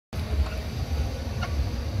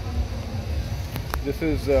This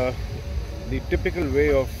is the typical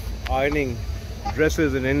way of ironing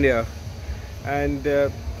dresses in India, and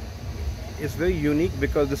it's very unique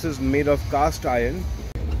because this is made of cast iron.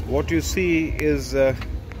 What you see is the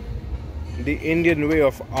Indian way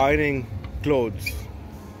of ironing clothes.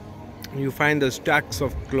 You find the stacks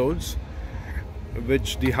of clothes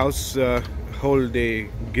which the household they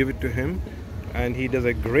give it to him, and he does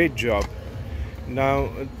a great job. Now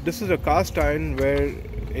this is a cast iron where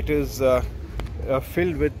it is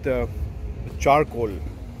filled with charcoal,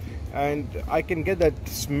 and I can get that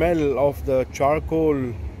smell of the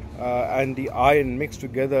charcoal and the iron mixed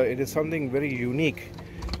together. It is something very unique.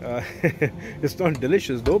 It's not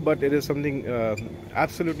delicious though, but it is something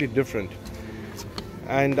absolutely different.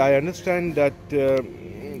 And I understand that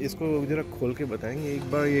इसको जरा खोल के बताएंगे एक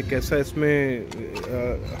बार ये कैसा इसमें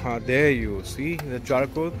हाँ, there you see the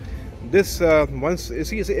charcoal. This once you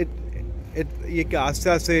see it ये क्या आस्ते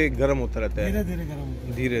आस्ते गर्म होता रहता है, धीरे धीरे गर्म होता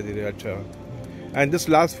है, धीरे धीरे. अच्छा. And this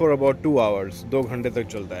lasts for about 2 hours. 2 घंटे तक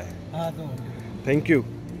चलता है. हाँ, 2 घंटे. Thank you.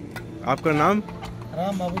 आपका नाम?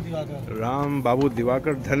 राम बाबू दिवाकर. राम बाबू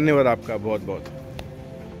दिवाकर, धन्यवाद आपका बहुत बहुत.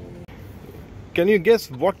 Can you guess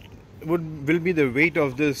what will be the weight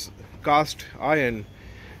of this cast iron?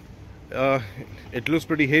 It looks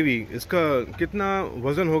pretty heavy. इसका कितना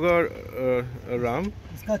वजन होगा राम?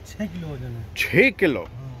 इसका 6 किलो वजन है. 6 kilo.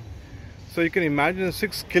 So you can imagine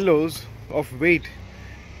 6 kilos of weight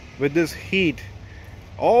with this heat.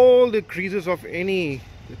 All the creases of any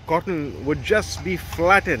cotton would just be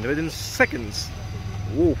flattened within seconds.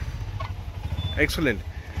 Ooh, excellent.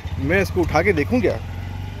 मैं इसको उठा के देखूं क्या?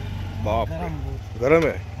 बाप रे, गरम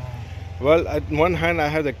है. Well, at one hand I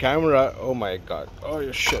have the camera. Oh my God. Oh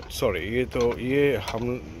shit. Sorry. ये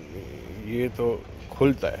तो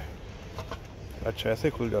खुलता है. अच्छा, ऐसे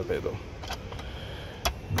खुल जाता है तो.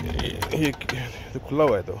 ये तो खुला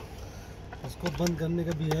हुआ है तो. इसको बंद करने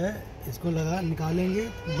का भी है. इसको निकालेंगे,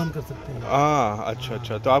 बंद कर सकते हैं. हाँ, अच्छा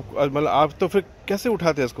अच्छा. तो आप मतलब आप तो फिर कैसे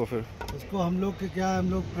उठाते हैं इसको फिर? इसको हम लोग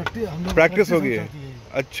प्रैक्टिस होगी.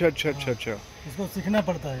 अच्छा अच्छा अच्छा अच्छा. इसको सीखना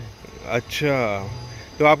पड़ता है. अच्छा,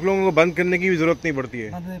 तो आप लोगों को बंद करने की भी जरूरत नहीं पड़ती है?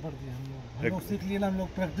 नहीं पड़ती है. हम लोग सीख लिए ना, हम लोग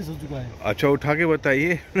प्रैक्टिस हो चुका है. अच्छा, उठा के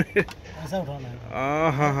बताइए. ऐसा उठाना है.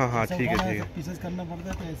 हाँ हाँ हाँ, ठीक है ठीक है. पीसेस करना पड़ता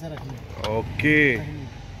है तो ऐसा रखना. ओके,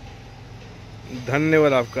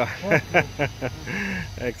 धन्यवाद आपका.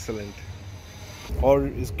 एक्सलेंट. और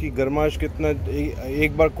इसकी गर्माश कितना,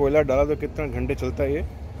 एक बार कोयला डाला तो कितना घंटे चलता है ये?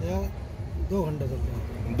 2 घंटे चलता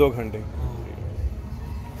है. 2 घंटे.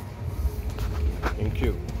 Thank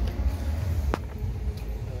you.